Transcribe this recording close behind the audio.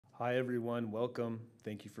Hi, everyone. Welcome.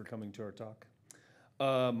 Thank you for coming to our talk.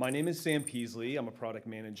 My name is Sam Peasley. I'm a product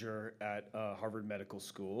manager at Harvard Medical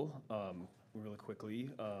School. Really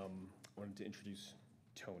quickly, wanted to introduce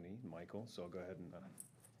Tony, Michael. So I'll go ahead and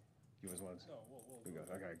you guys want to? No, we'll go.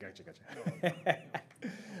 Okay,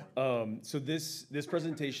 gotcha. So this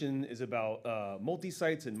presentation is about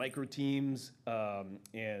multi-sites and microteams,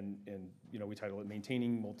 and we title it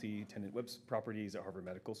 "Maintaining Multi-Tenant Web Properties at Harvard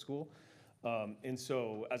Medical School." And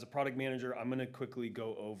so as a product manager, I'm going to quickly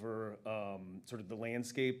go over sort of the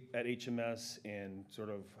landscape at HMS and sort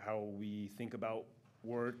of how we think about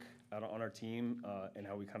work on our team and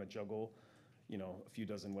how we kind of juggle, a few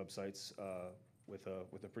dozen websites with a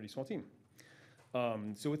pretty small team.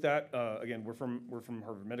 So with that, again, we're from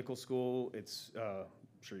Harvard Medical School. It's I'm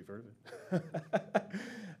sure you've heard of it.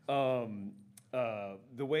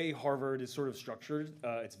 The way Harvard is sort of structured,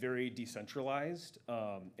 it's very decentralized,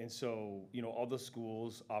 and so all the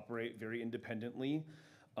schools operate very independently.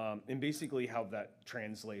 And basically, how that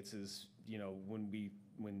translates is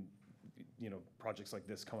when projects like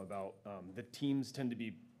this come about, the teams tend to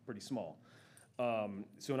be pretty small.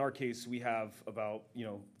 So in our case, we have about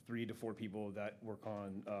 3 to 4 people that work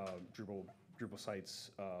on Drupal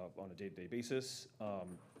sites on a day-to-day basis.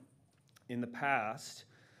 In the past,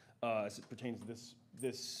 as it pertains to this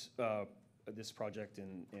project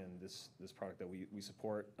and this product that we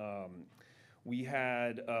support, we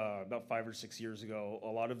had about 5 or 6 years ago, a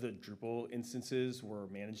lot of the Drupal instances were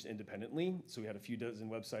managed independently. So we had a few dozen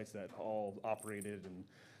websites that all operated and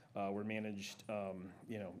were managed,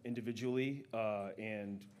 individually.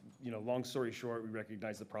 And long story short, we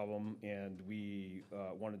recognized the problem and we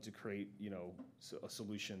wanted to create a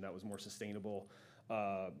solution that was more sustainable.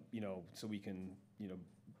 So we can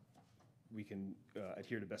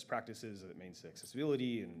adhere to best practices that maintain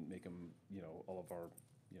accessibility and make them, all of our,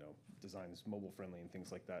 designs mobile friendly and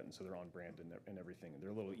things like that. And so they're on brand and everything, and they're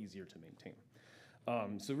a little easier to maintain.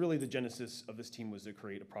 So really the genesis of this team was to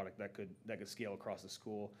create a product that could scale across the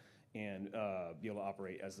school and be able to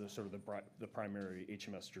operate as the primary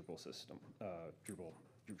HMS Drupal system,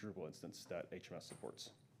 Drupal instance that HMS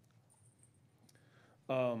supports.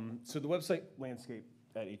 So the website landscape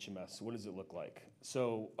at HMS, what does it look like?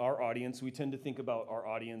 So our audience, we tend to think about our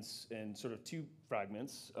audience in sort of 2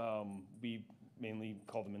 fragments. We mainly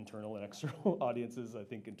call them internal and external audiences, I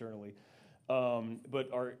think internally.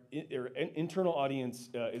 But our internal audience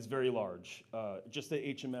is very large. Just at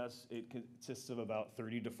HMS, it consists of about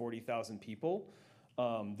 30 to 40,000 people.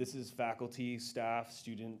 This is faculty, staff,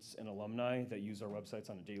 students, and alumni that use our websites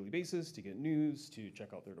on a daily basis to get news, to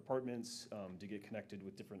check out their departments, to get connected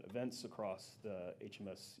with different events across the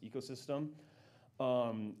HMS ecosystem.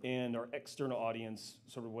 And our external audience,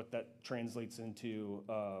 sort of what that translates into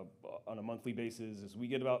on a monthly basis, is we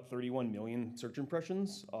get about 31 million search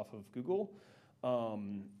impressions off of Google.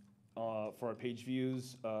 For our page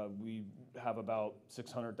views, we have about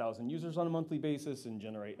 600,000 users on a monthly basis and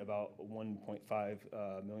generate about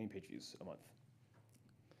 1.5 million page views a month.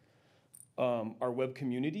 Our web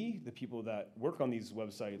community, the people that work on these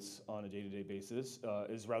websites on a day-to-day basis,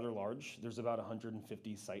 is rather large. There's about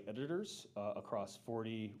 150 site editors across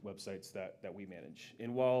 40 websites that we manage.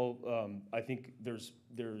 And while I think there's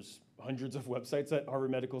hundreds of websites at Harvard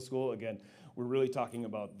Medical School, again, we're really talking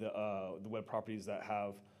about the web properties that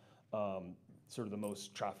have sort of the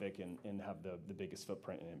most traffic and have the biggest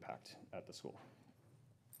footprint and impact at the school.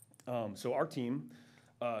 So our team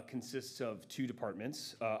consists of 2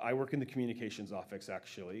 departments. I work in the communications office,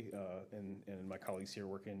 actually, and my colleagues here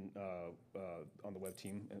work on the web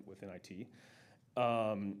team within IT.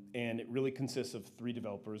 And it really consists of 3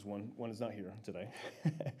 developers. One is not here today,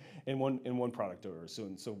 and one product owner.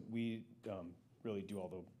 So we really do all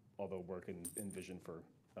the work and vision for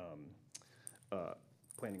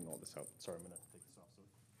planning all this out. Sorry, I'm going to take this off so it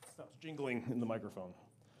stops jingling in the microphone.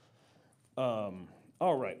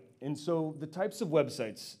 All right, and so the types of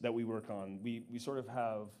websites that we work on, we sort of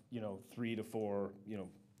have 3 to 4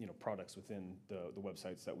 products within the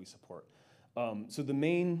websites that we support. So the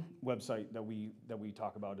main website that we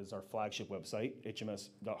talk about is our flagship website,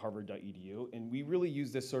 hms.harvard.edu, and we really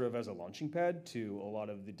use this sort of as a launching pad to a lot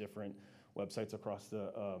of the different websites across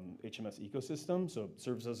the HMS ecosystem. So it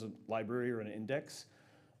serves as a library or an index.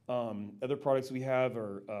 Other products we have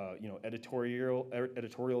are editorial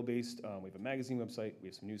based. We have a magazine website. We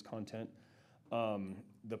have some news content.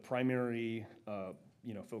 The primary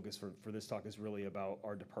focus for this talk is really about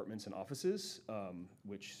our departments and offices,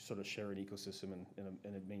 which sort of share an ecosystem and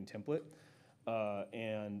a main template.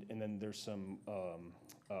 And then there's some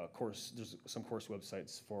course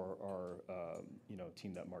websites for our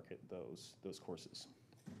team that market those courses.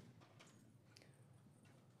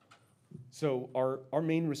 So our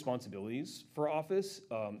main responsibilities for Office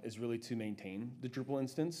is really to maintain the Drupal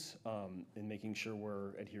instance and making sure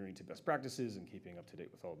we're adhering to best practices and keeping up to date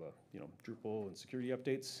with all the Drupal and security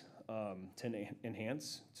updates to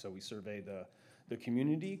enhance. So we survey the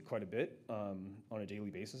community quite a bit on a daily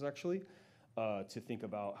basis, actually, to think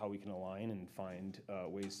about how we can align and find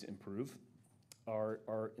ways to improve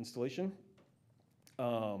our installation.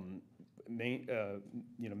 Make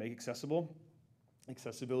accessible.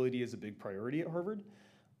 Accessibility is a big priority at Harvard,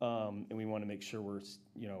 and we want to make sure we're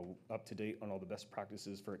up to date on all the best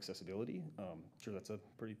practices for accessibility. Sure, that's a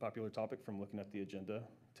pretty popular topic from looking at the agenda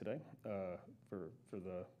today for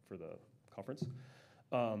the conference.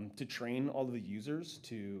 To train all of the users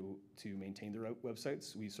to maintain their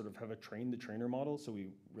websites, we sort of have a train the trainer model. So we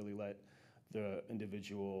really let the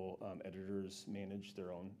individual editors manage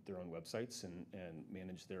their own websites and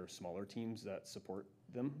manage their smaller teams that support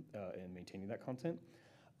them in maintaining that content.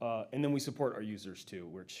 And then we support our users too,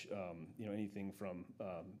 which anything from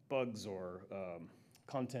bugs or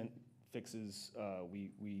content fixes,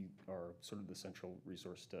 we are sort of the central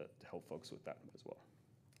resource to help folks with that as well.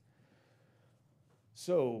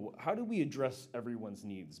 So how do we address everyone's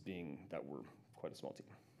needs, being that we're quite a small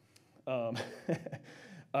team?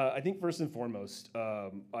 I think first and foremost,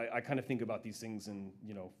 I kind of think about these things in,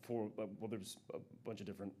 there's a bunch of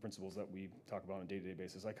different principles that we talk about on a day-to-day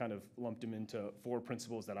basis. I kind of lumped them into 4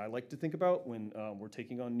 principles that I like to think about when we're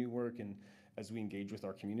taking on new work and as we engage with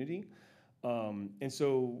our community. And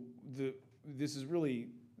so these are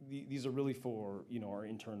really for, our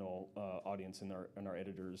internal audience and our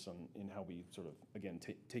editors in how we sort of, again,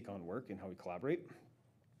 take on work and how we collaborate.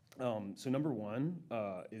 So number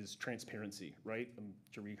 1 is transparency, right? I'm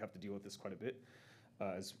sure we have to deal with this quite a bit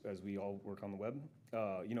as we all work on the web.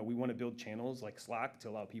 We want to build channels like Slack to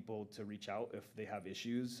allow people to reach out if they have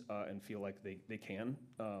issues and feel like they can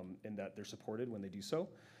and that they're supported when they do so.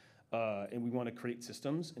 And we want to create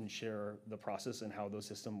systems and share the process and how those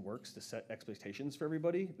system works to set expectations for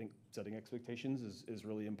everybody. I think setting expectations is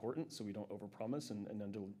really important so we don't overpromise and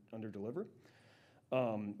underdeliver.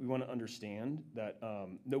 We want to understand that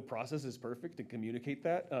no process is perfect and communicate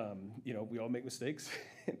that. We all make mistakes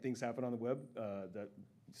and things happen on the web that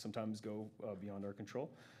sometimes go beyond our control.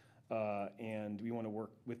 And we want to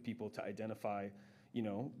work with people to identify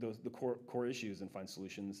the core issues and find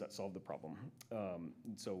solutions that solve the problem.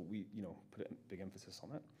 And so we put a big emphasis on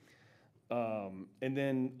that. And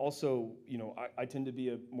then also, I tend to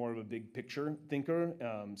be more of a big picture thinker.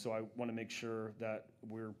 So I want to make sure that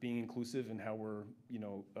we're being inclusive in how we're,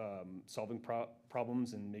 solving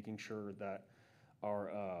problems and making sure that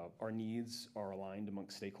our needs are aligned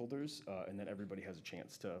amongst stakeholders and that everybody has a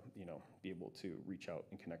chance to, be able to reach out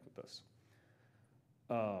and connect with us.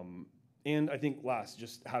 And I think last,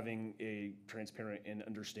 just having a transparent and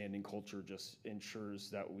understanding culture just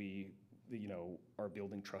ensures that we are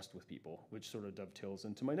building trust with people, which sort of dovetails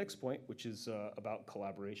into my next point, which is about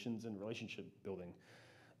collaborations and relationship building.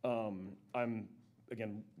 I'm,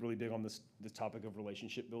 again, really big on this topic of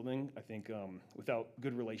relationship building. I think without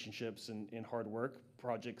good relationships and hard work,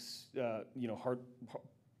 projects,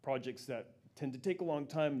 projects that tend to take a long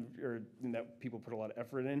time or that people put a lot of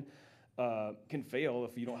effort in, can fail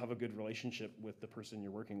if you don't have a good relationship with the person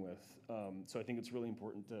you're working with. So I think it's really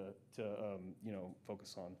important to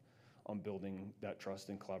focus on building that trust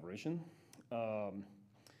and collaboration.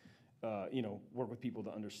 Work with people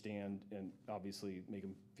to understand and obviously make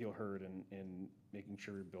them feel heard and making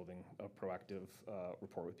sure you're building a proactive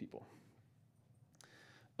rapport with people.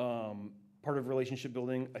 Part of relationship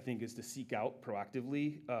building, I think, is to seek out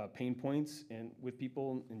proactively pain points with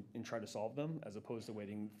people and try to solve them as opposed to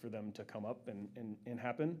waiting for them to come up and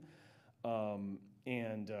happen.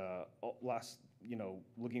 Last,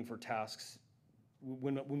 looking for tasks.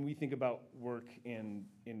 When we think about work and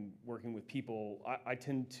working with people, I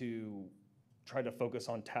tend to try to focus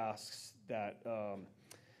on tasks that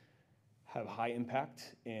have high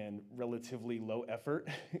impact and relatively low effort.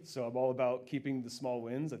 So I'm all about keeping the small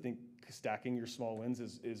wins. I think stacking your small wins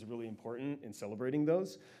is really important and celebrating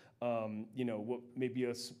those. What maybe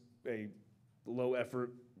a low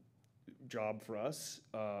effort job for us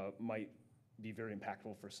might be very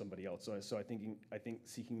impactful for somebody else. So I think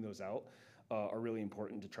seeking those out are really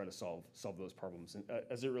important to try to solve those problems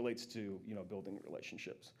as it relates to building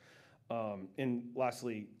relationships. And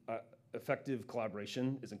lastly, effective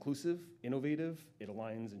collaboration is inclusive, innovative. It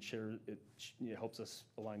aligns and shares. It helps us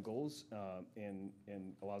align goals and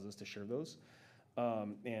allows us to share those.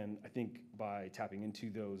 And I think by tapping into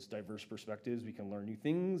those diverse perspectives, we can learn new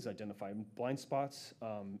things, identify blind spots,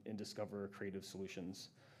 and discover creative solutions.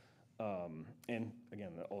 And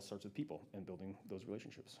again, that all starts with people and building those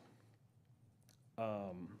relationships.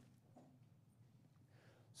 So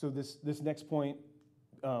this next point,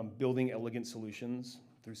 building elegant solutions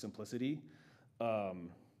through simplicity.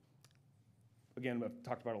 Again, I've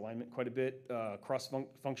talked about alignment quite a bit.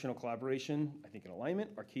 Cross-functional collaboration, I think, and alignment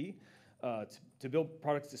are key. To build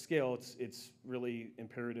products to scale, it's really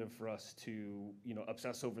imperative for us to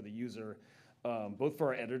obsess over the user, both for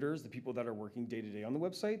our editors, the people that are working day to day on the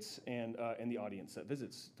websites, and the audience that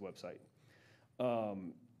visits the website.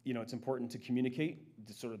 It's important to communicate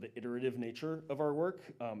the sort of the iterative nature of our work.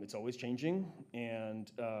 It's always changing, and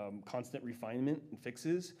constant refinement and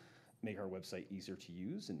fixes make our website easier to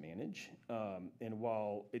use and manage. And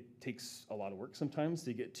while it takes a lot of work sometimes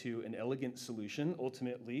to get to an elegant solution,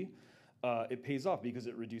 ultimately, it pays off because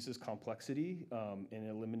it reduces complexity and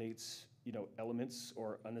eliminates elements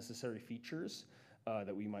or unnecessary features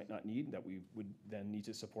that we might not need, that we would then need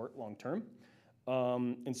to support long term.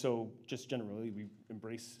 And so just generally, we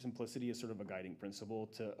embrace simplicity as sort of a guiding principle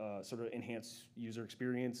to sort of enhance user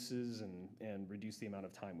experiences and reduce the amount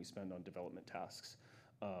of time we spend on development tasks.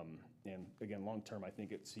 And again, long term, I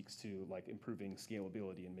think it seeks to improving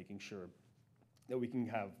scalability and making sure that we can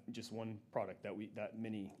have just one product that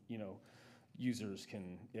many users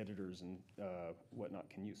can, editors and whatnot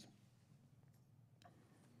can use.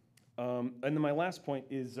 And then my last point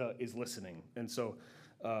is listening. And so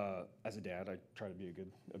as a dad, I try to be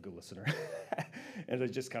a good listener, and I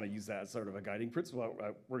just kind of use that as sort of a guiding principle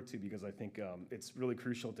at work too, because I think it's really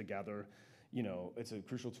crucial to gather. It's a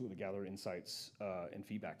crucial tool to gather insights and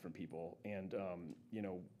feedback from people. And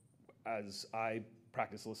as I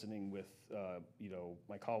practice listening with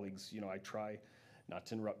my colleagues, I try not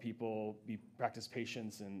to interrupt people, practice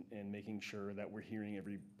patience, and making sure that we're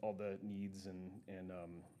hearing all the needs and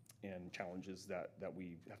challenges that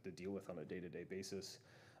we have to deal with on a day-to-day basis.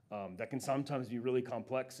 That can sometimes be really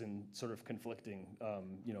complex and sort of conflicting.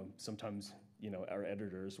 Sometimes our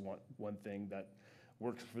editors want one thing that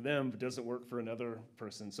works for them but doesn't work for another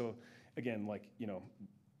person. So again,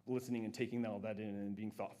 listening and taking all that in and being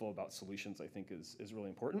thoughtful about solutions, I think is really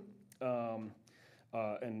important.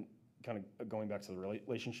 And kind of going back to the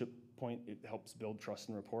relationship point, it helps build trust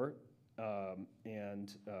and rapport.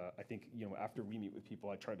 And I think after we meet with people,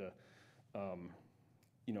 I try to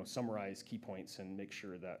summarize key points and make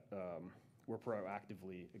sure that we're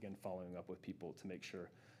proactively following up with people to make sure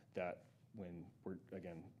that when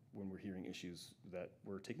we're hearing issues, that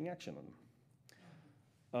we're taking action on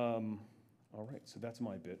them. All right, so that's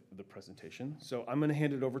my bit of the presentation. So I'm going to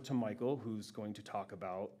hand it over to Michael, who's going to talk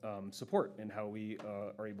about support and how we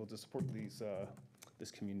are able to support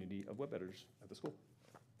this community of web editors at the school.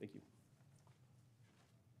 Thank you.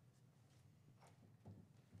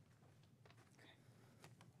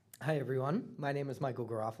 Hi, everyone. My name is Michael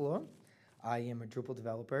Garofalo. I am a Drupal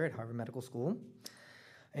developer at Harvard Medical School.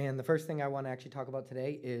 And the first thing I want to actually talk about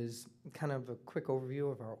today is kind of a quick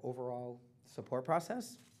overview of our overall support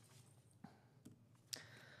process.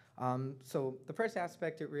 So the first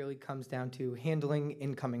aspect, it really comes down to handling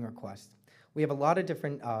incoming requests. We have a lot of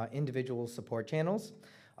different individual support channels,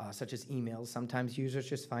 such as emails. Sometimes users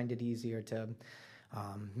just find it easier to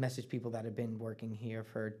message people that have been working here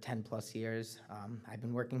for 10 plus years. I've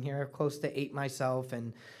been working here close to 8 myself,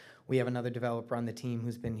 and we have another developer on the team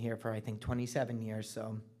who's been here for, I think, 27 years.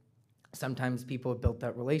 So sometimes people have built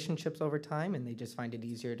that relationships over time, and they just find it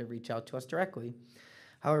easier to reach out to us directly.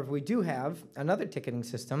 However, we do have another ticketing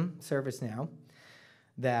system, ServiceNow,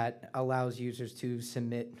 that allows users to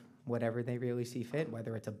submit whatever they really see fit,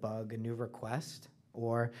 whether it's a bug, a new request,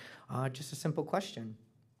 or just a simple question.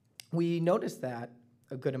 We noticed that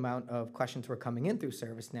a good amount of questions were coming in through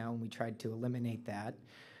ServiceNow, and we tried to eliminate that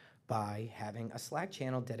by having a Slack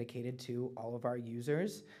channel dedicated to all of our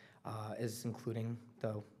users, including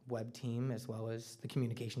the web team as well as the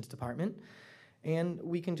communications department. And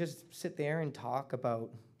we can just sit there and talk about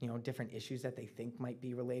different issues that they think might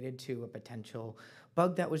be related to a potential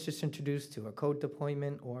bug that was just introduced, to a code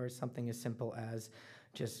deployment, or something as simple as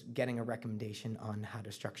just getting a recommendation on how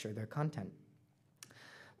to structure their content.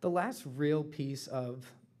 The last real piece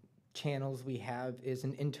of channels we have is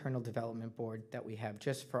an internal development board that we have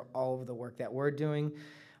just for all of the work that we're doing.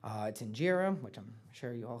 It's in Jira, which I'm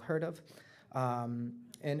sure you all heard of. And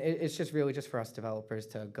it's just really just for us developers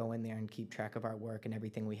to go in there and keep track of our work and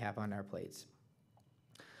everything we have on our plates.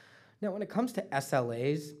 Now, when it comes to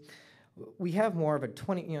SLAs, we have more of a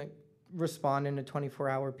respond in a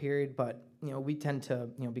 24-hour period, but we tend to,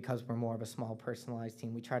 because we're more of a small personalized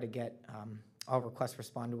team, we try to get all requests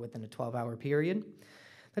responded within a 12-hour period.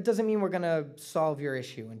 That doesn't mean we're going to solve your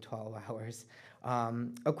issue in 12 hours.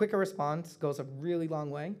 A quicker response goes a really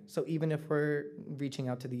long way. So even if we're reaching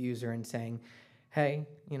out to the user and saying, hey,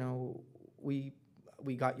 we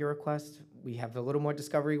we got your request. We have a little more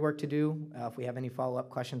discovery work to do. If we have any follow-up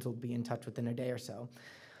questions, we'll be in touch within a day or so.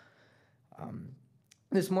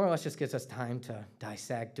 This more or less just gives us time to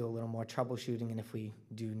dissect, do a little more troubleshooting, and if we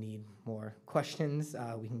do need more questions,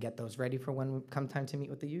 we can get those ready for when we come time to meet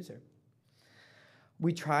with the user.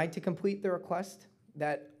 We tried to complete the requests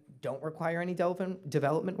that don't require any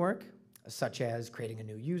development work, such as creating a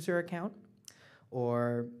new user account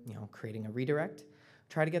or creating a redirect.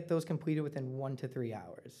 Try to get those completed within 1 to 3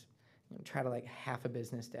 hours. Try to like half a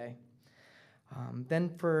business day. Then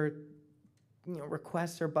for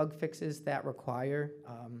requests or bug fixes that require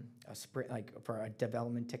a sprint, like for a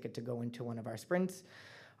development ticket to go into one of our sprints,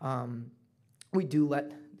 we do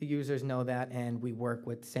let the users know that, and we work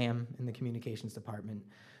with Sam in the communications department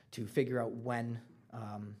to figure out when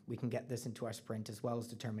we can get this into our sprint, as well as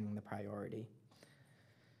determining the priority.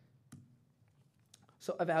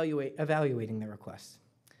 So evaluating the requests.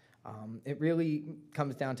 It really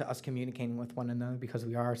comes down to us communicating with one another because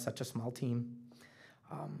we are such a small team.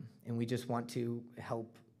 And we just want to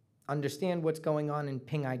help understand what's going on and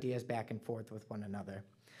ping ideas back and forth with one another.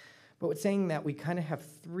 But with saying that, we kind of have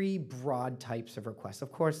 3 broad types of requests.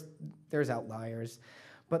 Of course, there's outliers,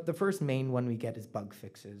 but the first main one we get is bug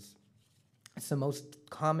fixes. It's the most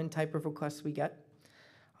common type of requests we get.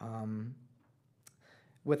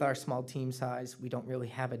 With our small team size, we don't really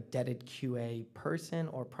have a dedicated QA person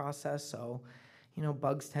or process, so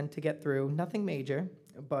bugs tend to get through. Nothing major,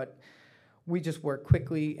 but we just work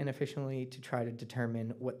quickly and efficiently to try to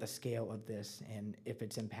determine what the scale of this and if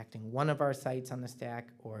it's impacting one of our sites on the stack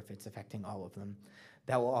or if it's affecting all of them.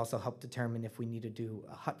 That will also help determine if we need to do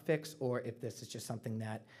a hot fix or if this is just something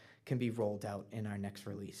that can be rolled out in our next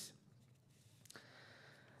release.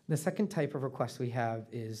 The second type of request we have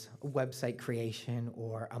is website creation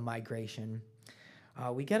or a migration.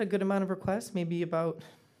 We get a good amount of requests, maybe about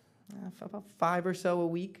 5 or so a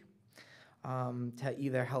week. To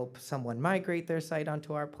either help someone migrate their site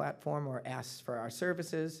onto our platform or ask for our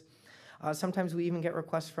services. Sometimes we even get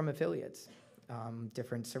requests from affiliates,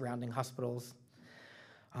 different surrounding hospitals.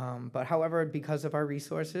 But however, because of our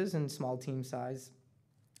resources and small team size,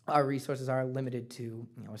 our resources are limited to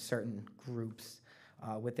certain groups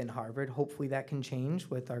within Harvard. Hopefully that can change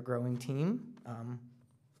with our growing team.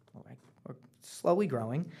 We're slowly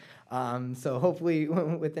growing. So hopefully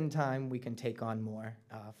within time we can take on more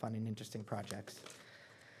fun and interesting projects.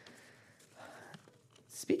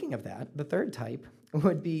 Speaking of that, the third type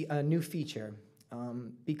would be a new feature.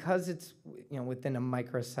 Because it's within a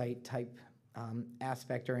microsite type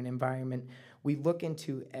aspect or an environment, we look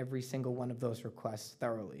into every single one of those requests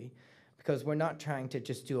thoroughly because we're not trying to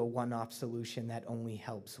just do a one-off solution that only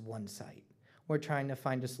helps one site. We're trying to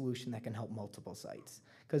find a solution that can help multiple sites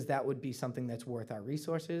because that would be something that's worth our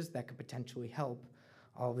resources that could potentially help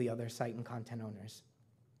all the other site and content owners.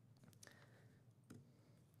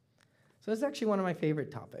 So this is actually one of my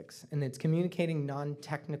favorite topics, and it's communicating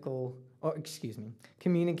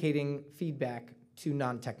communicating feedback to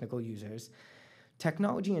non-technical users.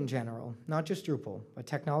 Technology in general, not just Drupal, but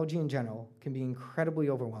technology in general can be incredibly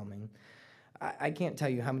overwhelming. I can't tell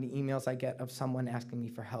you how many emails I get of someone asking me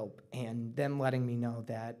for help and them letting me know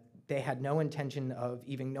that they had no intention of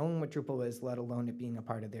even knowing what Drupal is, let alone it being a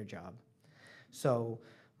part of their job. So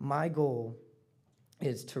my goal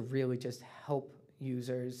is to really just help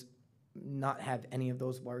users not have any of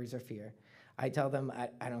those worries or fear. I tell them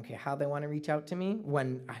I don't care how they want to reach out to me.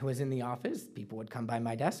 When I was in the office, people would come by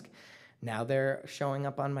my desk. Now they're showing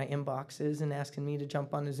up on my inboxes and asking me to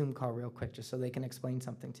jump on a Zoom call real quick just so they can explain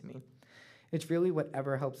something to me. It's really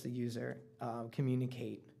whatever helps the user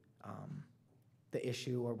communicate the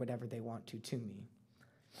issue or whatever they want to me.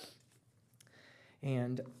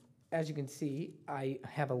 And as you can see, I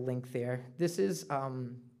have a link there. This is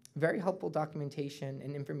very helpful documentation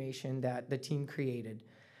and information that the team created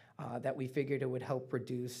that we figured it would help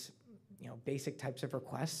reduce basic types of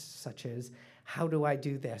requests, such as how do I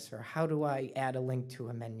do this or how do I add a link to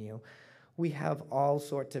a menu. We have all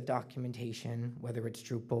sorts of documentation, whether it's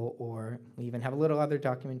Drupal or we even have a little other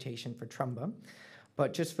documentation for Trumba.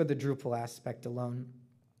 But just for the Drupal aspect alone,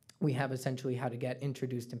 we have essentially how to get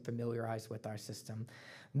introduced and familiarized with our system.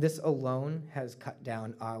 This alone has cut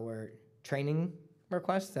down our training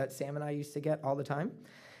requests that Sam and I used to get all the time.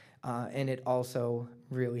 And it also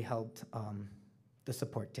really helped the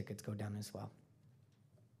support tickets go down as well.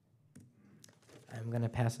 I'm going to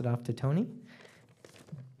pass it off to Tony.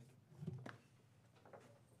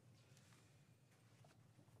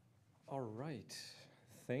 All right.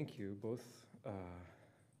 Thank you both.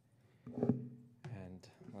 And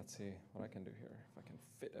let's see what I can do here, if I can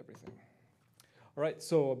fit everything. All right,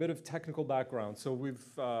 so a bit of technical background. So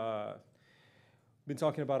Been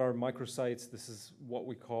talking about our microsites. This is what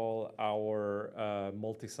we call our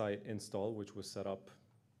multi-site install, which was set up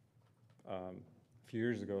a few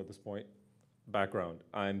years ago at this point. Background,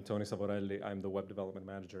 I'm Tony Saborelli. I'm the web development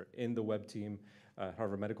manager in the web team at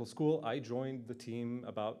Harvard Medical School. I joined the team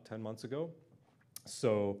about 10 months ago.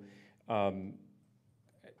 So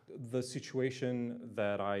the situation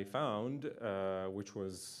that I found, which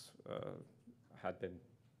was had been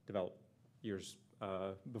developed years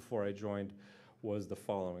before I joined, was the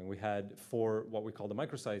following. We had, for what we call the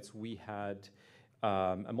microsites, we had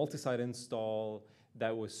a multi-site install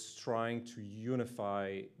that was trying to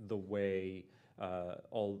unify the way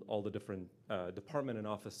all the different department and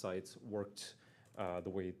office sites worked, the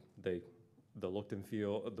way the look and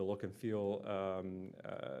feel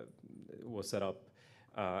was set up,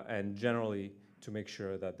 and generally to make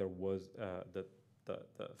sure that there was the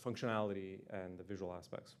functionality and the visual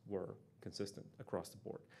aspects were consistent across the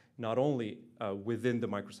board, not only within the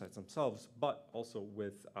microsites themselves, but also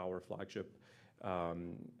with our flagship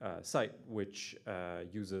site, which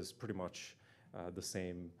uses pretty much the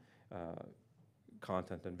same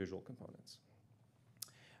content and visual components.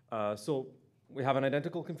 So we have an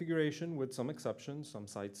identical configuration with some exceptions. Some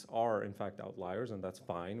sites are in fact outliers, and that's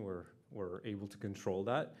fine. We're able to control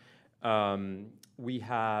that. We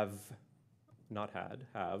have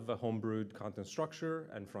have a homebrewed content structure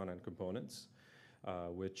and front-end components,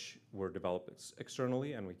 which were developed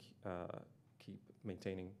externally and we keep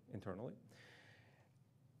maintaining internally.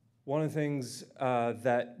 One of the things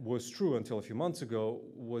that was true until a few months ago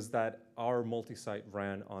was that our multi-site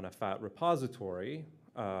ran on a FAT repository,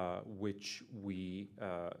 which we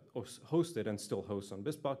hosted and still host on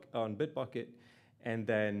Bitbucket, and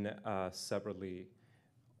then separately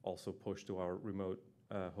also pushed to our remote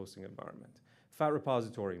hosting environment. FAT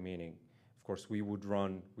repository meaning, of course, we would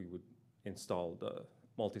install the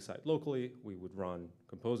multi-site locally, we would run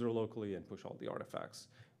Composer locally and push all the artifacts,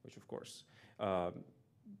 which of course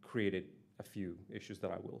created a few issues that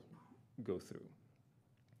I will go through.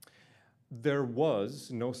 There was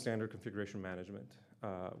no standard configuration management,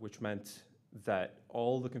 which meant that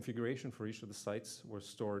all the configuration for each of the sites were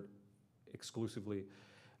stored exclusively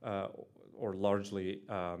or largely,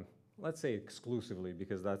 let's say exclusively,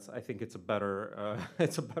 because I think it's a better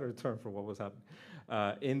term for what was happening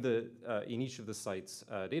in each of the sites'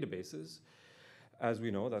 databases. As we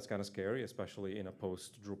know, that's kind of scary, especially in a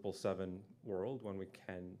post-Drupal 7 world when we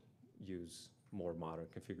can use more modern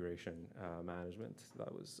configuration management.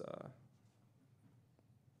 That was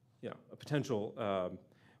a potential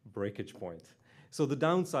breakage point. So the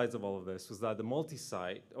downsides of all of this was that the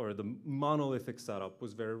multi-site or the monolithic setup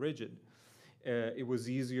was very rigid. It was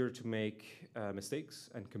easier to make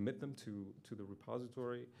mistakes and commit them to the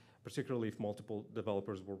repository, particularly if multiple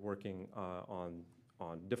developers were working on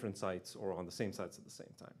different sites or on the same sites at the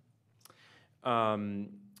same time.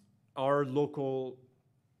 Our local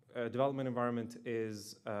development environment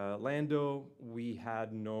is Lando. We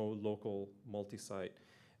had no local multi-site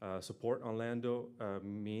support on Lando,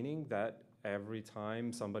 meaning that every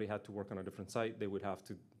time somebody had to work on a different site, they would have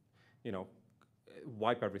to,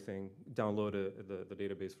 wipe everything, download the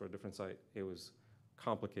database for a different site. It was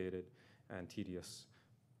complicated and tedious,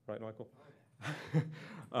 right, Michael?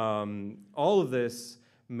 All of this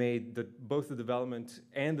made both the development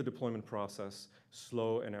and the deployment process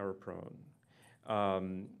slow and error-prone.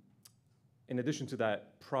 In addition to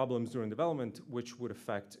that, problems during development, which would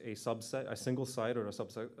affect a single site or a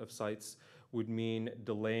subset of sites, would mean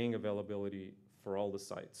delaying availability for all the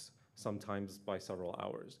sites, sometimes by several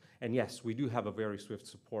hours. And yes, we do have a very swift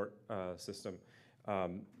support system,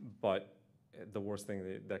 but the worst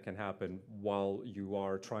thing that can happen while you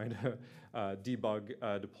are trying to debug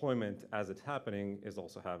deployment as it's happening is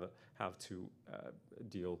also have to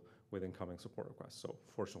deal with incoming support requests. So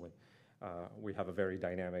fortunately, we have a very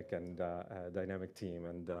dynamic team,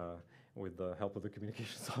 and with the help of the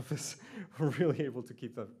communications office, we're really able to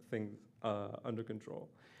keep the thing under control.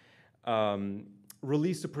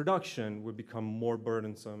 Release to production would become more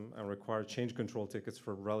burdensome and require change control tickets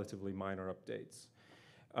for relatively minor updates.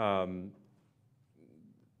 The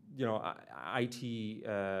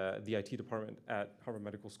IT department at Harvard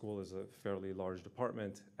Medical School is a fairly large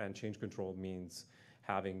department, and change control means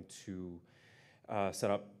having to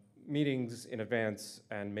set up meetings in advance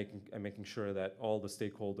and making sure that all the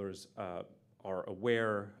stakeholders are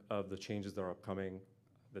aware of the changes that are upcoming,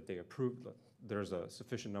 that they approve. There's a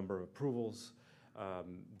sufficient number of approvals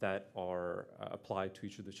that are applied to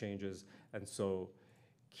each of the changes, and so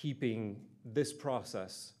keeping this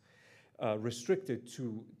process restricted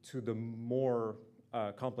to the more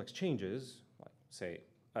complex changes, like say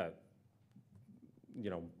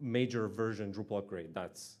major version Drupal upgrade,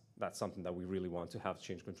 that's something that we really want to have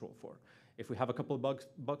change control for. If we have a couple of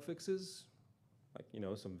bug fixes, like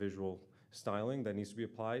some visual styling that needs to be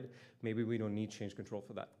applied, maybe we don't need change control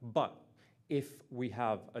for that. But if we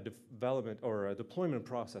have a development or a deployment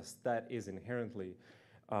process that is inherently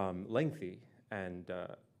lengthy and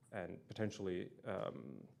potentially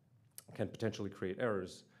can potentially create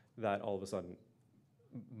errors, that all of a sudden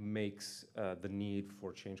makes the need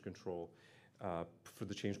for change control, for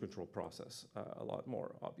the change control process a lot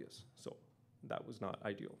more obvious. So that was not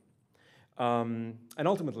ideal. And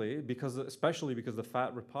ultimately, especially because the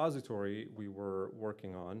FAT repository we were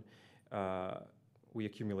working on, we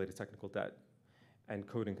accumulated technical debt and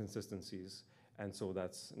code inconsistencies, and so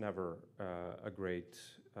that's never a great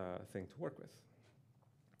thing to work with.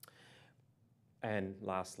 And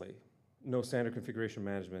lastly, no standard configuration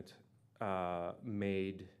management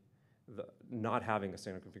not having a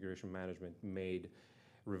standard configuration management made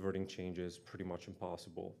reverting changes pretty much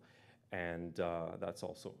impossible, and that's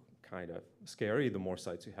also kind of scary the more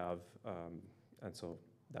sites you have, and so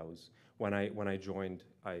that was when I joined.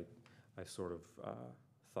 I sort of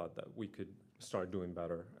thought that we could start doing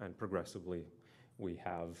better, and progressively we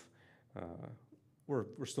have.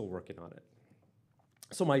 We're still working on it.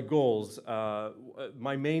 So my goals,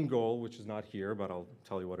 my main goal, which is not here, but I'll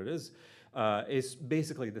tell you what it is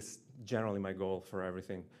basically this. Generally, my goal for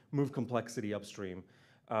everything: move complexity upstream.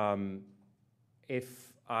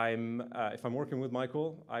 If I'm working with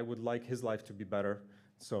Michael, I would like his life to be better.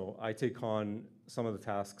 So I take on some of the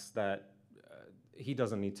tasks that he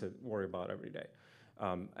doesn't need to worry about every day,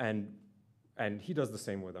 and he does the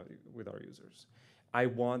same with our users. I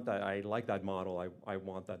want that. I like that model. I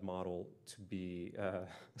want that model to be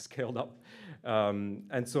scaled up.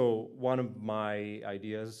 And so one of my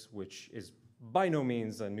ideas, which is by no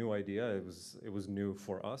means a new idea, it was new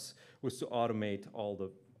for us, was to automate all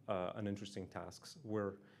the uninteresting tasks.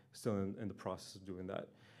 We're still in the process of doing that.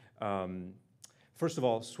 First of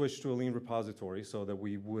all, switch to a lean repository so that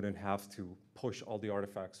we wouldn't have to push all the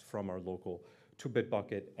artifacts from our local to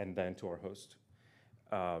Bitbucket and then to our host.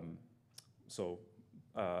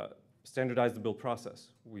 Standardize the build process.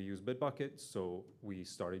 We use Bitbucket, so we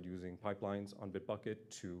started using pipelines on Bitbucket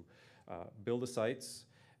to build the sites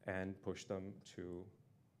and push them to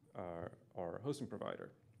our hosting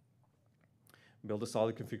provider. Build a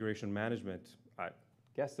solid configuration management. I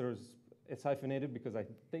guess it's hyphenated because I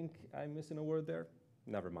think I'm missing a word there.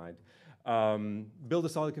 Never mind. Build a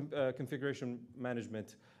solid configuration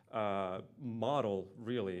management model,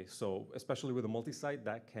 really. So especially with a multi-site,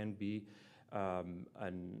 that can be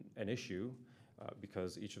an issue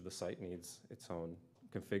because each of the site needs its own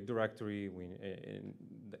config directory.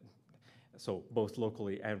 So both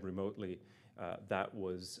locally and remotely, that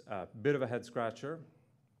was a bit of a head scratcher.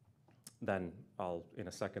 Then in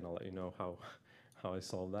a second, I'll let you know how I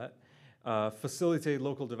solved that. Facilitate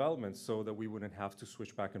local development so that we wouldn't have to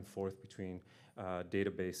switch back and forth between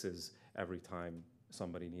databases every time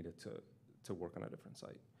somebody needed to work on a different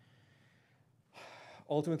site.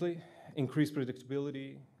 Ultimately, increase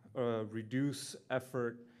predictability, reduce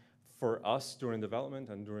effort for us during development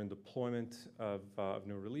and during deployment of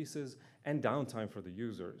new releases, and downtime for the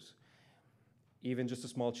users. Even just a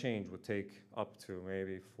small change would take up to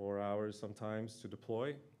maybe 4 hours sometimes to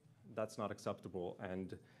deploy. That's not acceptable,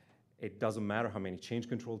 and it doesn't matter how many change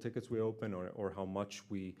control tickets we open or how much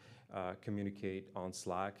we communicate on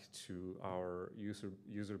Slack to our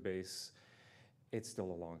user base, it's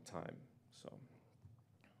still a long time.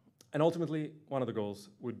 And ultimately, one of the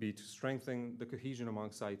goals would be to strengthen the cohesion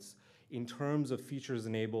among sites in terms of features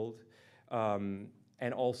enabled,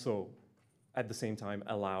 and also at the same time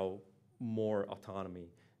allow more autonomy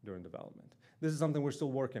during development. This is something we're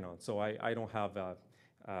still working on, so I don't have a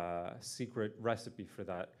secret recipe for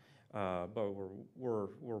that, but we're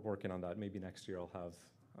working on that. Maybe next year I'll have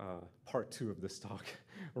part 2 of this talk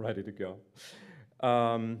ready to go.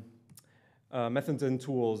 Methods and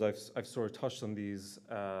tools, I've sort of touched on these.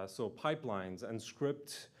 So pipelines and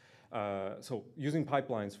script. So using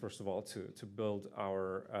pipelines, first of all, to build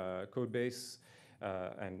our code base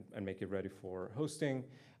and make it ready for hosting,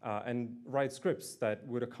 and write scripts that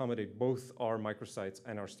would accommodate both our microsites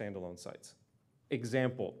and our standalone sites.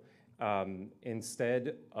 Example,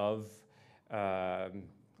 instead of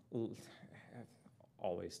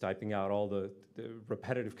always typing out all the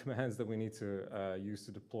repetitive commands that we need to use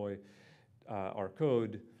to deploy our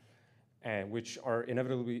code, and which are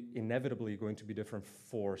inevitably going to be different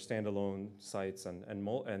for standalone sites and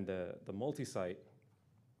the multi-site,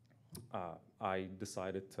 I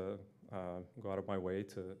decided to go out of my way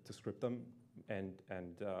to script them and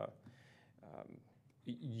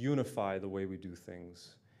unify the way we do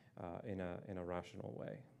things in a rational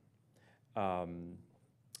way.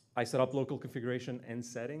 I set up local configuration and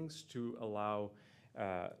settings to allow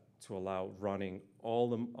running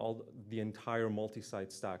all the entire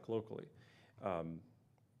multi-site stack locally.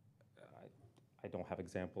 I don't have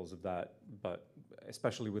examples of that, but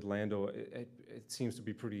especially with Lando, it seems to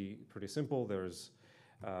be pretty simple.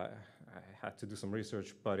 I had to do some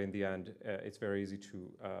research, but in the end, it's very easy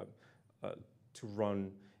to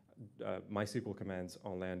run MySQL commands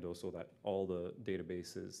on Lando so that all the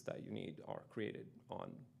databases that you need are created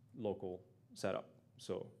on local setup.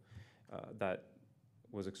 So that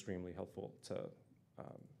was extremely helpful to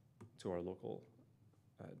our local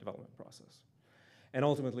development process. And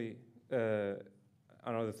ultimately,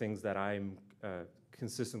 one of the things that I'm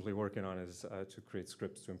consistently working on is to create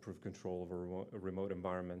scripts to improve control over remote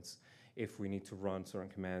environments if we need to run certain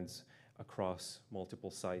commands across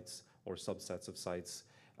multiple sites or subsets of sites.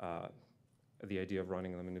 The idea of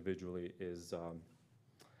running them individually is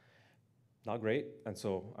not great, and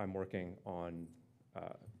so I'm working on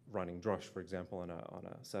running Drush, for example, on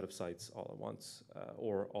a set of sites all at once,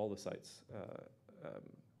 or all the sites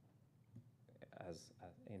as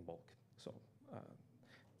in bulk. So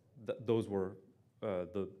those were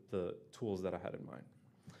the tools that I had in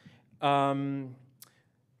mind.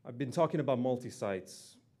 I've been talking about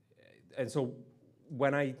multi-sites, and so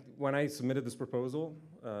when I submitted this proposal,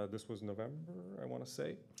 this was November, I want to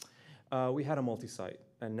say, we had a multi-site,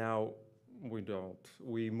 and now we don't.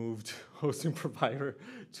 We moved hosting provider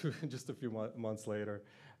to just a few months later,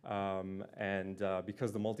 and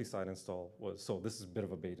because the multi-site install was, so this is a bit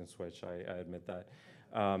of a bait and switch, I admit that.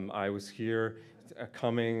 I was here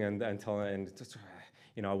coming and telling, and just,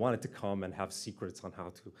 I wanted to come and have secrets on how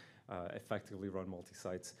to effectively run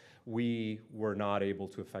multi-sites. We were not able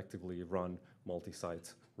to effectively run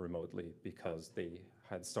multi-sites remotely because they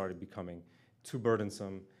had started becoming too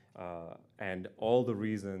burdensome, and all the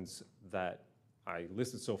reasons that I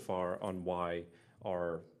listed so far on why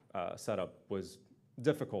our setup was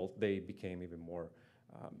difficult, they became even more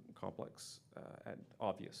complex and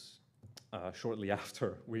obvious shortly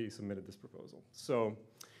after we submitted this proposal. So,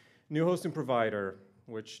 new hosting provider,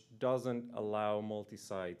 which doesn't allow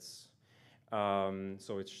multi-sites.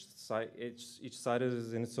 So each site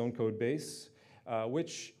is in its own code base,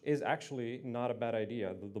 which is actually not a bad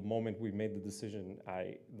idea. The moment we made the decision,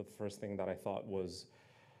 the first thing that I thought was,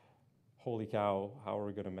 holy cow, how are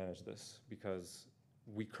we going to manage this? Because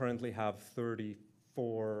we currently have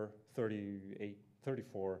 34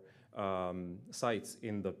 sites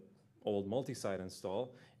in the old multi-site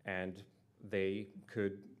install, and they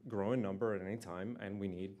could grow in number at any time, and we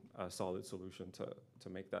need a solid solution to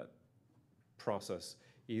make that process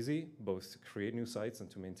easy, both to create new sites and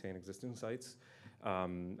to maintain existing sites,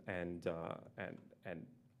 and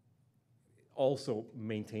also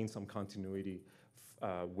maintain some continuity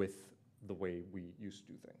with the way we used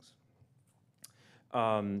to do things.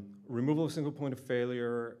 Removal of single point of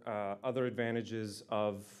failure, other advantages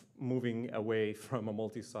of moving away from a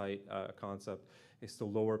multi-site concept is to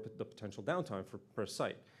lower the potential downtime per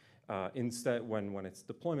site. Instead, when it's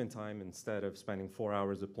deployment time, instead of spending 4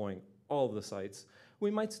 hours deploying all of the sites,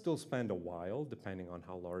 we might still spend a while, depending on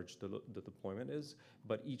how large the deployment is,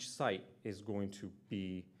 but each site is going to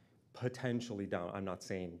be potentially down. I'm not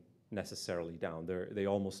saying necessarily down. They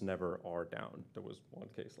almost never are down. There was one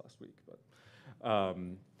case last week, but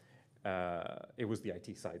it was the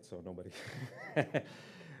IT site, so nobody.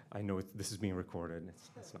 I know this is being recorded.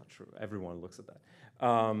 It's not true. Everyone looks at that.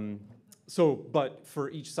 But for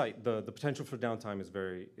each site, the potential for downtime is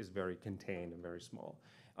very contained and very small.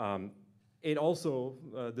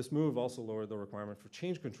 This move also lowered the requirement for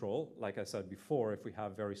change control. Like I said before, if we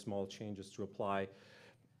have very small changes to apply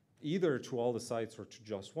either to all the sites or to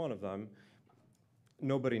just one of them,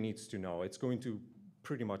 nobody needs to know. It's going to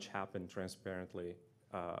pretty much happen transparently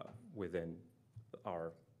within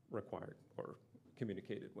our required or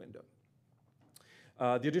communicated window.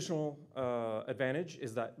 The additional advantage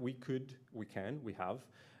is that we have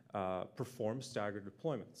performed staggered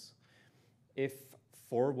deployments. If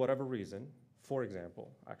for whatever reason, for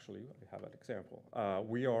example, actually I have an example,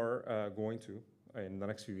 we are going to, in the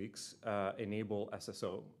next few weeks, enable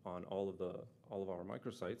SSO on all of our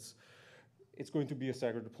microsites. It's going to be a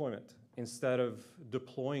staggered deployment. Instead of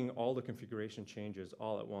deploying all the configuration changes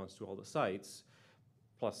all at once to all the sites,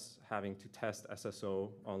 plus having to test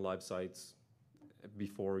SSO on live sites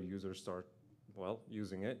before users start,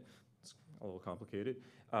 using it, it's a little complicated.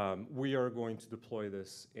 We are going to deploy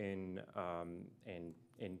this in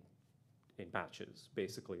batches,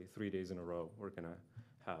 basically 3 days in a row. We're going to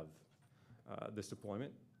have this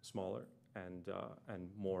deployment smaller, and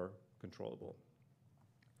more controllable.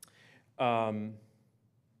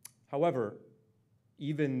 However,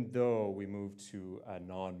 even though we moved to a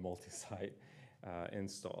non-multi-site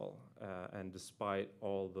install, and despite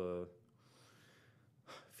all the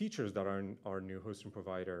features that our new hosting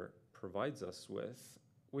provider provides us with,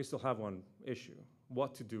 we still have one issue: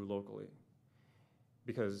 what to do locally.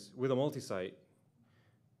 Because with a multi-site,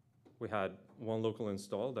 we had one local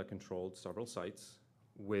install that controlled several sites.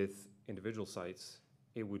 With individual sites,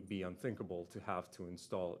 it would be unthinkable to have to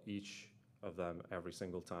install each of them every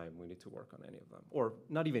single time we need to work on any of them. Or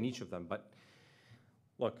not even each of them, but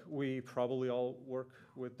look, we probably all work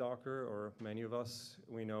with Docker, or many of us.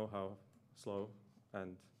 We know how slow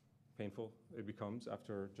and painful it becomes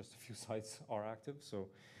after just a few sites are active. So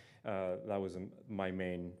that was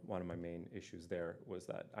one of my main issues there, was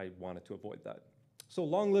that I wanted to avoid that. So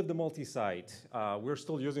long live the multi-site. We're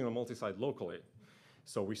still using the multi-site locally.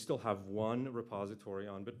 So we still have one repository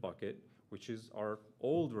on Bitbucket, which is our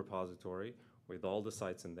old repository with all the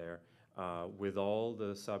sites in there, with all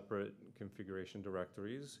the separate configuration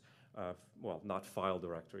directories. Well, not file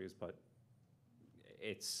directories, but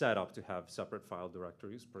it's set up to have separate file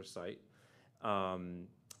directories per site.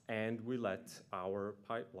 And we let our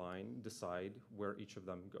pipeline decide where each of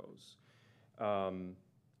them goes.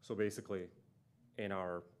 So basically, in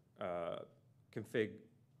our config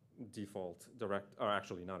default or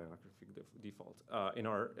actually not in our config default,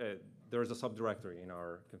 there's a subdirectory in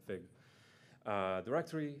our config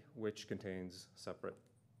directory, which contains separate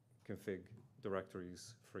config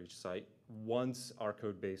directories for each site. Once our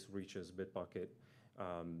code base reaches Bitbucket,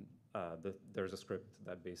 there's a script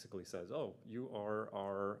that basically says, oh, you are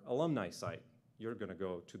our alumni site. You're going to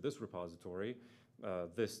go to this repository.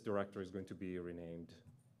 This directory is going to be renamed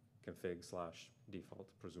config/default,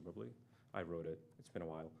 presumably. I wrote it. It's been a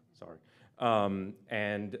while. Sorry.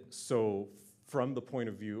 And so from the point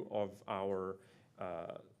of view of our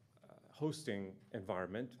hosting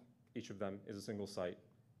environment, each of them is a single site.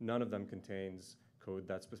 None of them contains code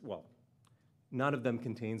that's, well, none of them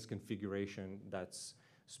contains configuration that's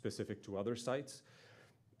specific to other sites.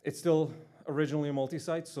 It's still originally a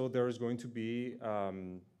multi-site, so there is going to be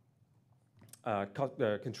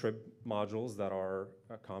contrib modules that are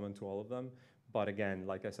common to all of them. But again,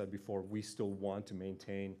 like I said before, we still want to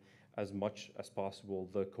maintain as much as possible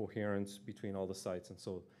the coherence between all the sites, and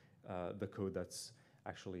so the code that's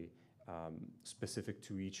actually specific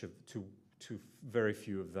to each of to very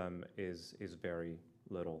few of them is very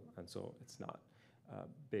little, and so it's not a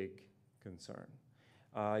big concern.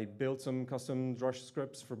 I built some custom Drush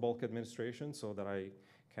scripts for bulk administration so that I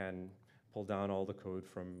can pull down all the code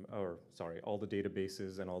from, all the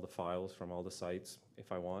databases and all the files from all the sites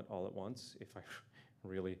if I want, all at once, if I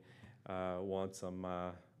really want some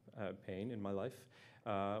pain in my life,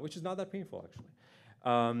 which is not that painful, actually.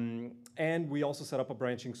 And we also set up a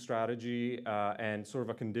branching strategy and sort of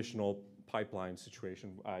a conditional pipeline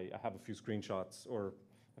situation. I have a few screenshots or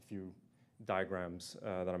a few diagrams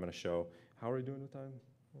that I'm going to show. How are we doing with time?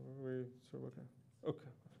 Are we sort of okay? Okay.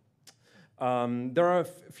 There are a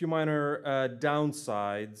few minor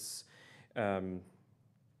downsides. Well,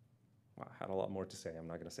 I had a lot more to say. I'm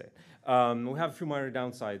not going to say it. We have a few minor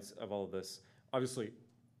downsides of all of this. Obviously,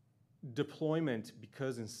 deployment,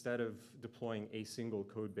 because instead of deploying a single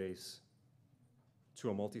code base to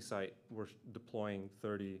a multi-site, we're deploying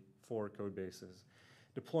 34 code bases.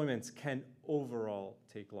 Deployments can overall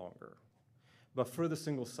take longer. But for the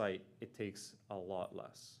single site, it takes a lot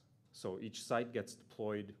less. So each site gets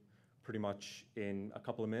deployed pretty much in a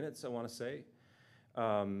couple of minutes, I want to say.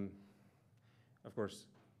 Of course,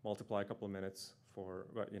 multiply a couple of minutes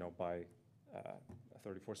by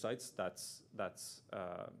 34 sites. That's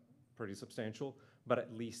pretty substantial. But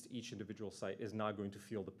at least each individual site is not going to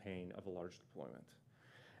feel the pain of a large deployment.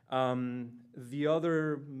 The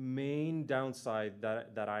other main downside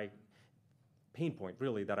pain point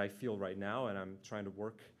really that I feel right now, and I'm trying to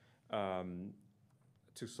work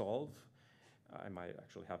to solve, I might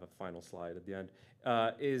actually have a final slide at the end,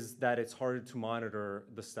 is that it's hard to monitor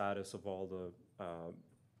the status of all the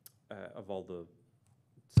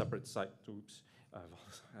separate site. Oops,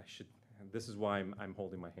 this is why I'm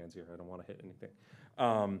holding my hands here. I don't want to hit anything.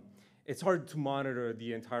 It's hard to monitor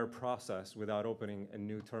the entire process without opening a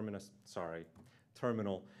new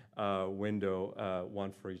terminal window,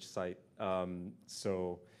 one for each site.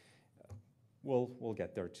 So we'll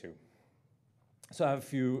get there too. So I have a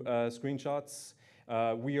few screenshots.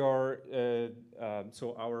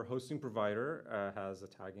 So our hosting provider has a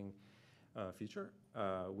tagging feature,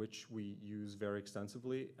 which we use very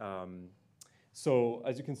extensively. So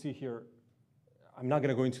as you can see here, I'm not going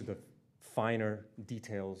to go into the finer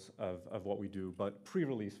details of what we do. But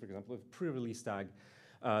pre-release, for example, if pre-release tag,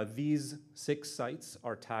 these 6 sites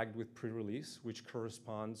are tagged with pre-release, which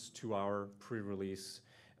corresponds to our pre-release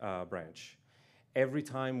branch. Every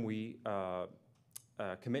time we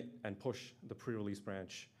commit and push the pre-release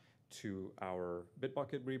branch to our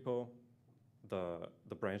Bitbucket repo,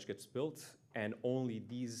 the branch gets built, and only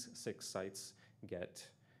these 6 sites get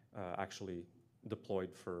actually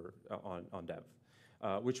deployed on dev.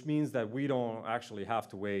 Which means that we don't actually have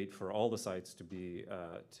to wait for all the sites to be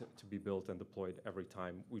built and deployed every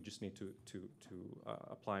time. We just need to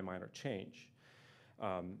apply minor change.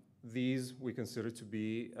 These we consider to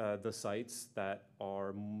be the sites that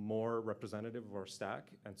are more representative of our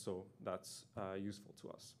stack, and so that's useful to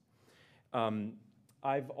us.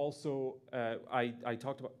 I've also, I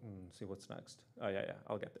talked about, let's see what's next. Oh, yeah,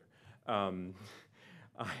 I'll get there.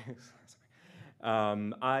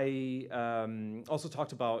 I also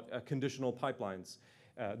talked about conditional pipelines.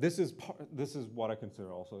 This is what I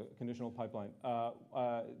consider also a conditional pipeline.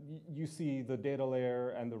 You see the data layer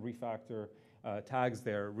and the refactor tags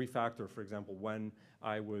there. Refactor, for example, when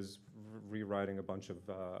I was rewriting a bunch of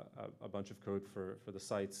code for the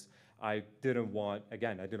sites, I didn't want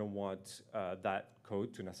that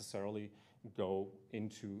code to necessarily go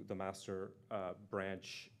into the master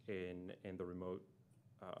branch in the remote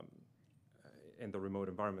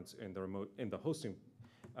environments, in the hosting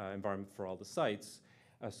environment for all the sites.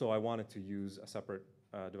 So I wanted to use a separate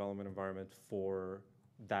development environment for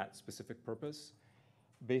that specific purpose.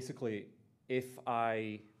 Basically, if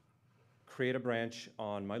I create a branch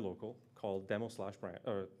on my local called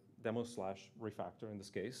demo/refactor in this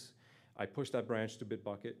case, I push that branch to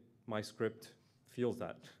Bitbucket. My script feels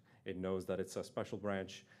that. It knows that it's a special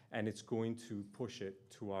branch, and it's going to push it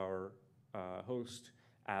to our host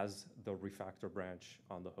as the refactor branch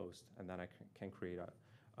on the host, and then I can create a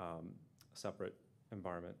separate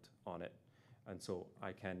environment on it. And so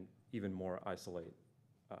I can even more isolate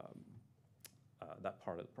that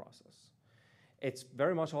part of the process. It's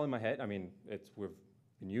very much all in my head. I mean, we've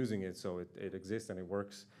been using it, so it exists and it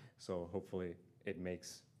works. So hopefully it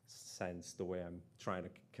makes sense the way I'm trying to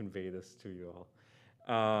convey this to you all.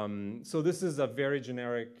 So this is a very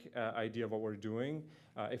generic idea of what we're doing.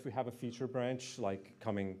 If we have a feature branch, like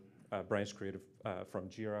branch created from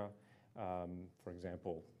Jira, for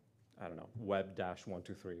example, I don't know,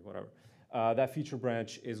 web-123, whatever. That feature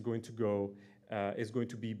branch is going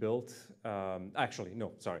to be built. Actually,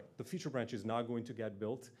 no, sorry. The feature branch is not going to get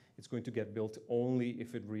built. It's going to get built only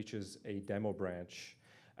if it reaches a demo branch,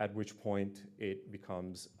 at which point it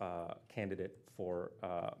becomes a candidate for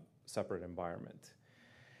a separate environment.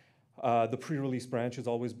 The pre-release branch is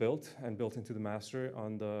always built and built into the master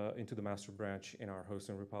into the master branch in our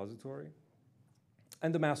hosting repository.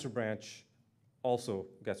 And the master branch also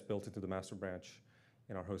gets built into the master branch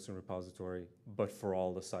in our hosting repository, but for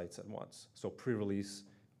all the sites at once. So pre-release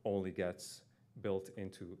only gets built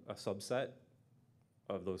into a subset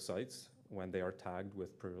of those sites when they are tagged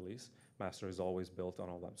with pre-release. Master is always built on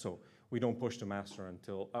all of them. So we don't push to master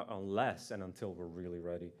unless we're really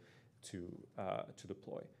ready to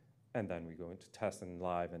deploy. And then we go into test and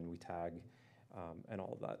live, and we tag and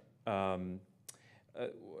all of that.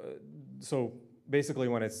 So basically,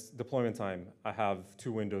 when it's deployment time, I have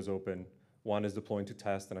 2 windows open. One is deploying to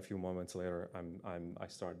test, and a few moments later, I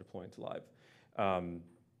start deploying to live.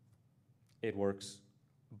 It works,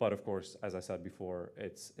 but of course, as I said before,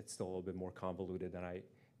 it's still a little bit more convoluted than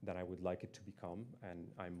I would like it to become, and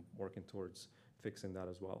I'm working towards fixing that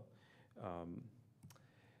as well.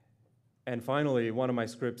 And finally, one of my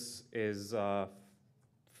scripts is a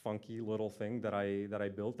funky little thing that I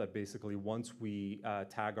built that basically, once we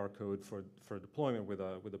tag our code for deployment with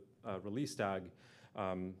a release tag,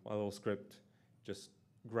 my little script just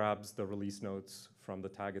grabs the release notes from the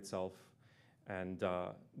tag itself and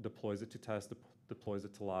deploys it to test, deploys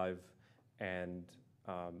it to live, and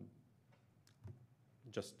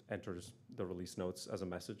just enters the release notes as a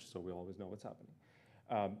message, so we always know what's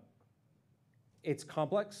happening. It's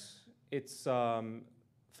complex. It's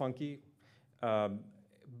funky,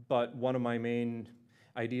 but one of my main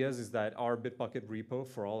ideas is that our Bitbucket repo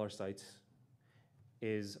for all our sites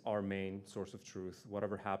is our main source of truth.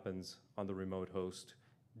 Whatever happens on the remote host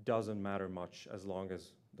doesn't matter much as long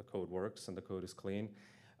as the code works and the code is clean.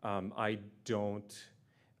 I don't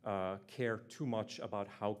care too much about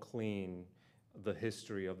how clean the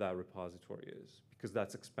history of that repository is, because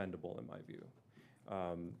that's expendable in my view.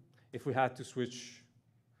 If we had to switch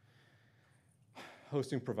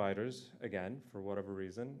hosting providers, again, for whatever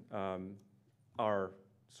reason, our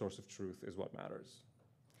source of truth is what matters.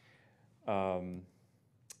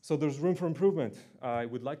 So there's room for improvement. I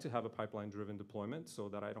would like to have a pipeline-driven deployment so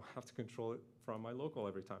that I don't have to control it from my local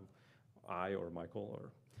every time, I or Michael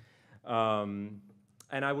or.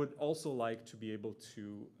 And I would also like to be able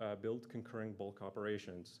to build concurring bulk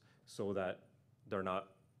operations so that they're not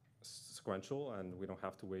sequential and we don't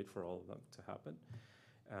have to wait for all of them to happen.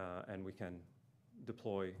 And we can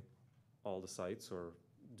deploy all the sites or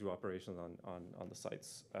do operations on the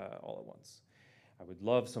sites all at once. I would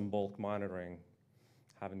love some bulk monitoring.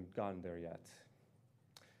 Haven't gotten there yet.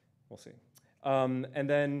 We'll see. And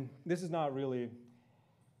then this is not really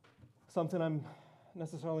something I'm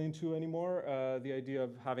necessarily into anymore. The idea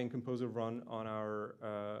of having Composer run on our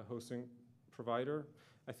hosting provider.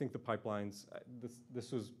 I think the pipelines,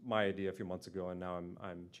 this was my idea a few months ago, and now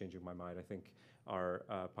I'm changing my mind. I think our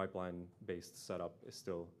pipeline-based setup is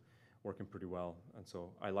still working pretty well, and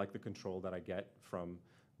so I like the control that I get from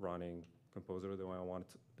running Composer the way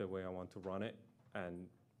I want to run it, and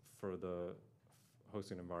for the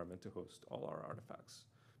hosting environment to host all our artifacts.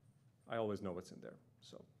 I always know what's in there,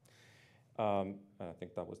 so. And I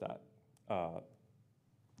think that was that.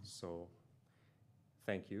 So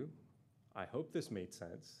thank you. I hope this made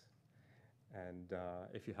sense. And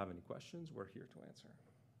if you have any questions, we're here to answer.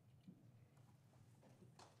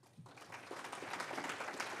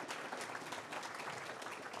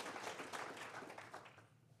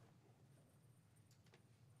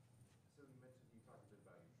 So you mentioned, you talked a bit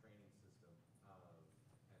about your training system, and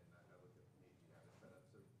I looked at the page you have it set up.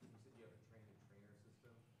 So you said you have a train-the-trainer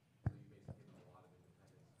system, so you basically give them a lot of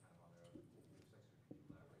independence kind of on their own section. Can you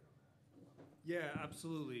elaborate on that? Yeah,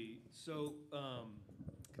 absolutely. So,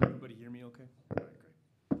 can everybody hear me okay? All right, great.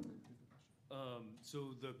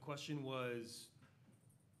 So the question was,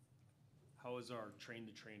 how is our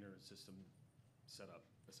train-the-trainer system set up,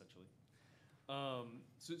 essentially?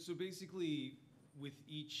 So basically, with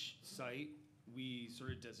each site, we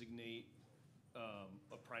sort of designate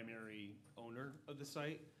a primary owner of the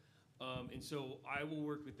site. And so I will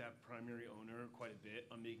work with that primary owner quite a bit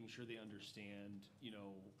on making sure they understand,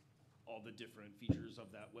 all the different features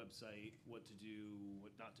of that website, what to do,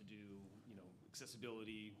 what not to do,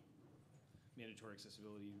 accessibility, mandatory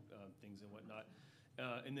accessibility things and whatnot.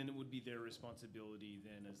 And then it would be their responsibility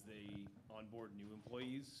then as they onboard new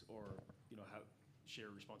employees or, share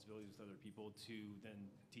responsibilities with other people to then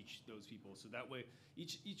teach those people. So that way,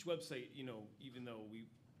 each website, even though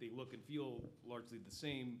they look and feel largely the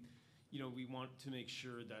same, we want to make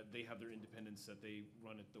sure that they have their independence, that they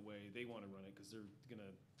run it the way they want to run it, because they're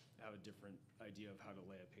gonna have a different idea of how to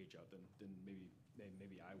lay a page out than maybe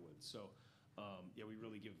I would. So yeah, we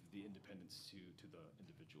really give the independence to the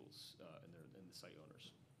individuals and the site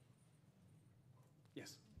owners.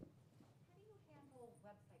 Yes. How do you handle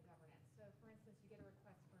website governance? So for instance, you get a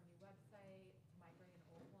request for a new website to migrate an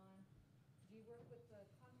old one. Do you work with the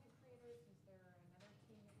content creators? Is there another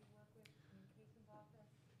team that you work with, communications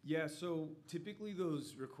office? Yeah, so typically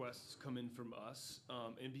those requests come in from us,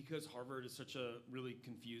 and because Harvard is such a really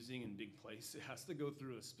confusing and big place, it has to go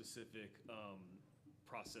through a specific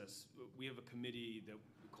process. We have a committee that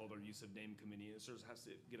we call our use of name committee, and it sort of has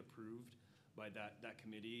to get approved by that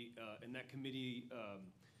committee, and that committee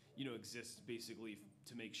exists basically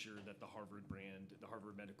to make sure that the Harvard brand, the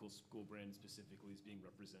Harvard Medical School brand specifically, is being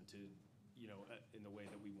represented, in the way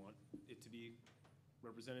that we want it to be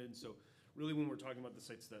represented. And so really when we're talking about the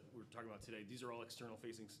sites that we're talking about today, these are all external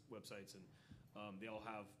facing websites, and they all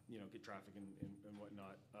have, get traffic and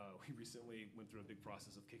whatnot. We recently went through a big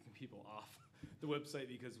process of kicking people off the website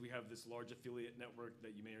because we have this large affiliate network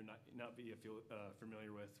that you may or not be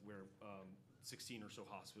familiar with, where 16 or so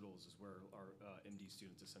hospitals is where our MD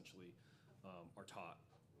students essentially are taught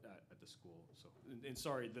at the school. So, and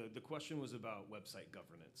sorry, the question was about website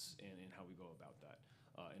governance and how we go about that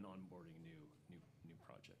in onboarding new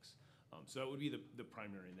projects. So that would be the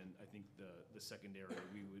primary, and then I think the secondary,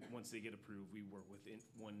 we would, once they get approved, we work with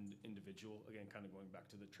one individual, again, kind of going back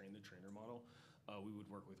to the train-the-trainer model. We would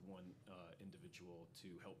work with one individual to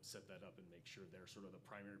help set that up and make sure they're sort of the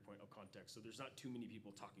primary point of contact. So there's not too many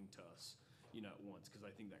people talking to us, at once, because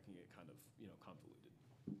I think that can get kind of, convoluted.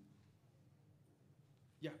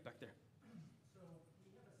 Yeah, back there. So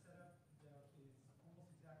we have a setup that is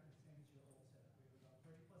almost exactly the same as your old setup. We have about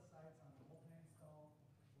 30+ sites on the multi-install,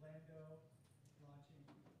 Lando, launching.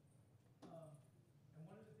 And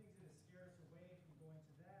one of the things that has scared us away from going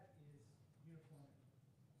to that is uniformity.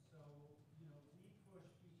 So, we push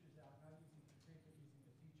features out, not using config, but using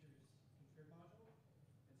the features config module.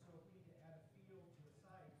 And so if we need to add a field to a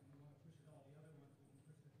site and we want to push it to all the other ones, we can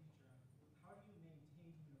push the feature on. How do you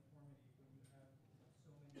maintain uniformity when you have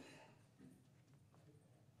so many sites?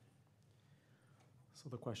 So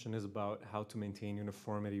the question is about how to maintain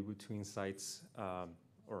uniformity between sites,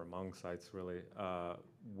 or among sites really,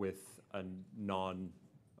 with a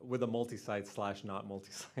multi-site / not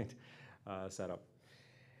multi-site setup.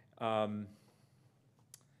 We're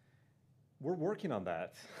working on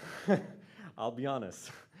that. I'll be honest.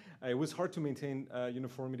 It was hard to maintain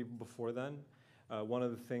uniformity before then. One of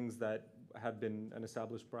the things that had been an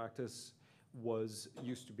established practice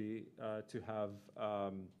used to be to have,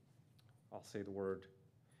 I'll say the word,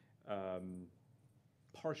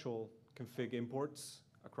 partial config imports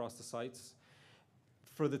across the sites.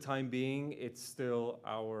 For the time being, it's still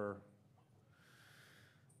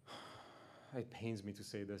it pains me to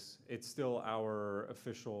say this, it's still our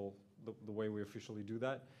official, the way we officially do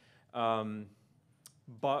that.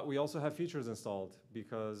 But we also have features installed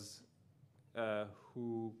because the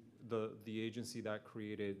agency that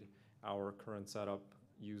created our current setup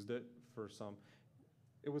used it for some.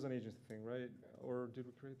 It was an agency thing, right? Or did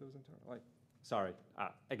we create those internal? Sorry.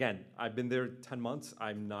 Again, I've been there 10 months.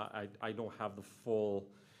 I don't have the full.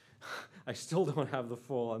 I still don't have the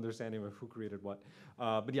full understanding of who created what.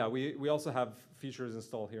 But yeah, we also have features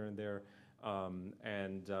installed here and there,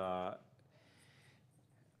 and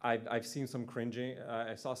I've seen some cringing.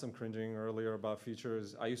 I saw some cringing earlier about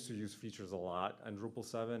features. I used to use features a lot on Drupal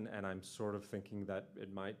 7, and I'm sort of thinking that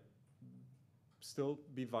it might still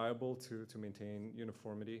be viable to maintain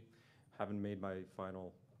uniformity. Haven't made my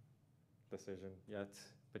final decision yet,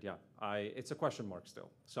 but yeah, it's a question mark still.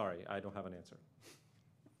 Sorry, I don't have an answer.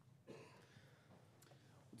 We'll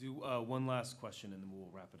do one last question and then we'll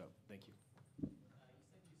wrap it up. Thank you. You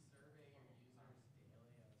said you survey your users daily. I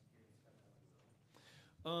was curious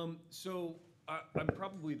what that was. So I'm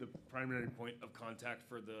probably the primary point of contact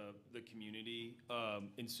for the community.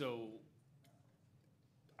 And so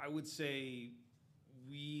I would say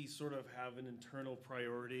we sort of have an internal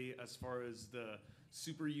priority as far as the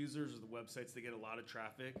super users or the websites that get a lot of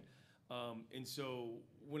traffic. And so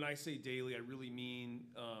when I say daily, I really mean,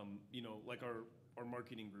 like our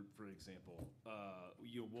marketing group, for example.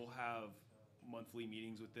 We'll have monthly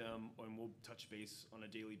meetings with them and we'll touch base on a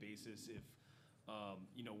daily basis if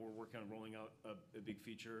we're working on rolling out a big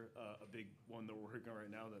feature. A big one that we're working on right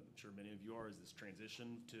now that I'm sure many of you are is this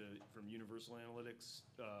transition from Universal Analytics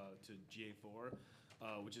to GA4,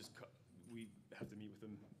 which is we have to meet with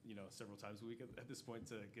them several times a week at this point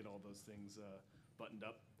to get all those things buttoned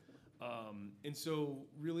up. And so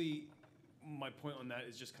really my point on that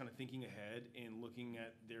is just kind of thinking ahead and looking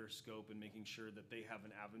at their scope and making sure that they have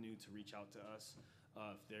an avenue to reach out to us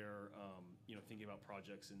if they're thinking about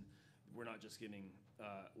projects, and we're not just getting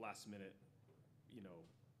last minute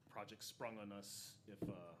projects sprung on us if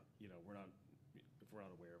we're not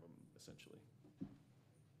aware of them, essentially.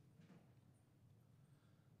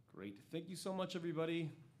 Great. Thank you so much,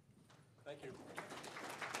 everybody. Thank you.